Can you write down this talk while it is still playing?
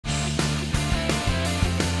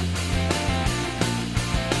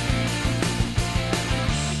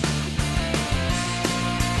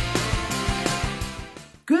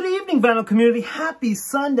evening, vinyl community. Happy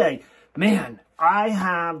Sunday. Man, I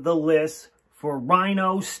have the list for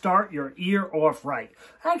Rhino Start Your Ear Off Right.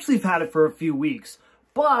 I actually have had it for a few weeks,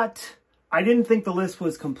 but I didn't think the list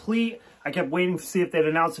was complete. I kept waiting to see if they'd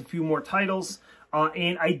announce a few more titles,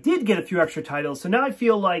 and I did get a few extra titles. So now I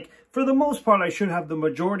feel like, for the most part, I should have the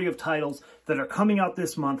majority of titles that are coming out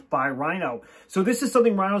this month by Rhino. So this is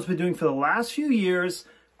something Rhino's been doing for the last few years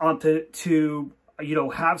to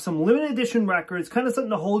have some limited edition records, kind of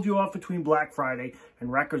something to hold you off between Black Friday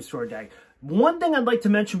and Record Store Day. One thing I'd like to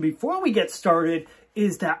mention before we get started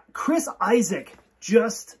is that Isaak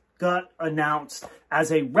just got announced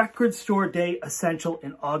as a Record Store Day essential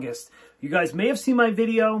in August. You guys may have seen my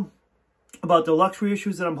video about deluxe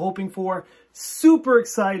reissues that I'm hoping for. Super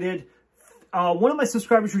excited. One of my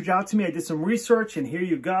subscribers reached out to me. I did some research, and here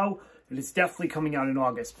you go. And it's definitely coming out in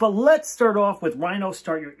August. But let's start off with Rhino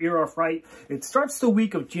Start Your Ear Off Right. It starts the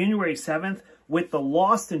week of January 7th with the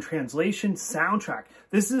Lost in Translation soundtrack.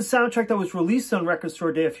 This is a soundtrack that was released on Record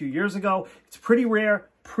Store Day a few years ago. It's pretty rare,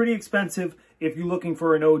 pretty expensive if you're looking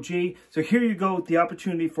for an OG. So here you go with the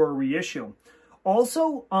opportunity for a reissue.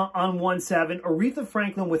 Also on 1/7, Aretha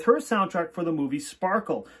Franklin with her soundtrack for the movie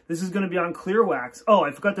Sparkle. This is going to be on clear wax. Oh,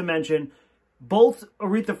 I forgot to mention, both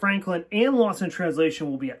Aretha Franklin and Lost in Translation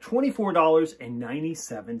will be at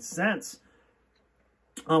 $24.97.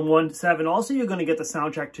 On 1/7, also, you're going to get the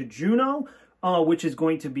soundtrack to Juno, which is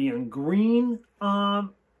going to be in green, a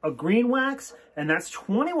green wax, and that's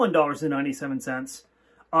 $21.97.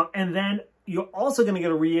 And then you're also going to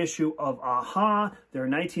get a reissue of Aha, their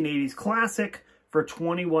 1980s classic, for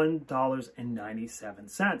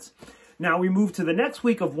 $21.97. Now we move to the next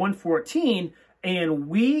week of 1/14, and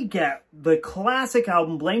we get the classic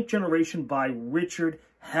album Blank Generation by Richard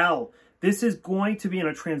Hell. This is going to be in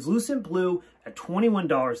a translucent blue at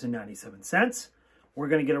 $21.97. We're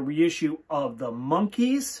going to get a reissue of the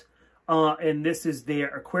Monkees, and this is their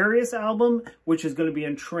Aquarius album, which is going to be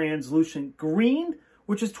in translucent green,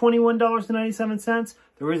 which is $21.97.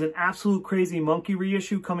 There is an absolute crazy Monkey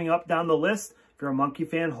reissue coming up down the list. If you're a Monkey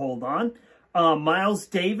fan, hold on. Miles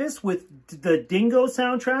Davis with the Dingo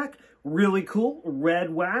soundtrack. Really cool. Red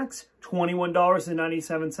wax,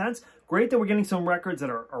 $21.97. Great that we're getting some records that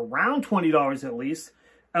are around $20 at least.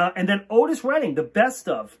 And then Otis Redding, the best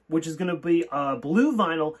of, which is going to be blue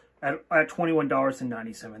vinyl at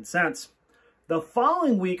 $21.97. The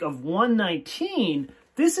following week of 1/19,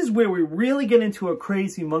 this is where we really get into a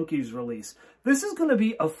crazy Monkees release. This is going to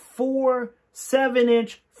be a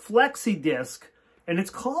 7-inch flexi disc, and it's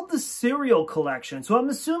called the Serial Collection. So I'm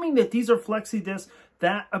assuming that these are flexi discs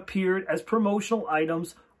that appeared as promotional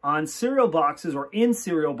items on cereal boxes or in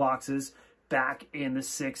cereal boxes back in the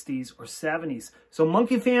 60s or 70s. So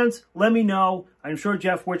Monkey fans, let me know. I'm sure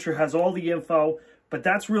Jeff Witcher has all the info, but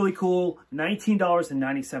that's really cool.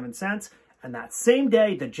 $19.97. And that same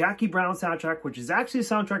day, the Jackie Brown soundtrack, which is actually a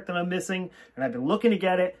soundtrack that I'm missing, and I've been looking to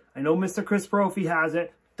get it. I know Mr. Chris Brophy has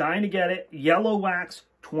it. Dying to get it. Yellow wax,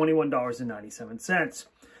 $21.97.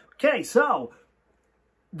 Okay, so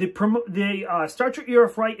the Start Your Ear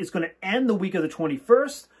Off Right is going to end the week of the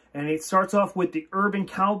 21st, and it starts off with the Urban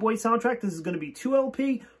Cowboy soundtrack. This is going to be 2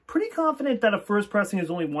 LP. Pretty confident that a first pressing is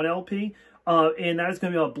only 1 LP, and that is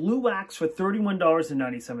going to be a blue wax for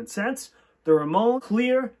 $31.97. The Ramon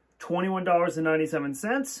Clear,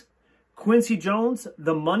 $21.97. Quincy Jones,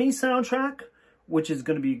 The Money soundtrack, which is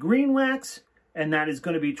going to be green wax, and that is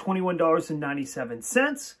going to be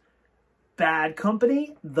 $21.97. Bad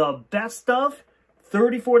Company, The Best Of,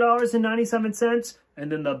 $34.97.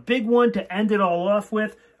 And then the big one to end it all off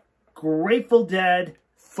with, Grateful Dead,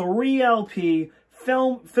 3 LP,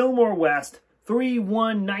 Fillmore West,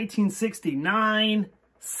 3/1/1969,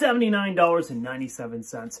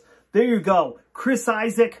 $79.97. There you go.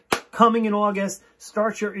 Isaak coming in August.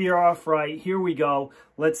 Start Your Ear Off Right. Here we go.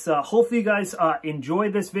 Let's hopefully you guys enjoy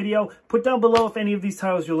this video. Put down below if any of these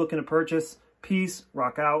titles you're looking to purchase. Peace.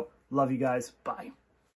 Rock out. Love you guys. Bye.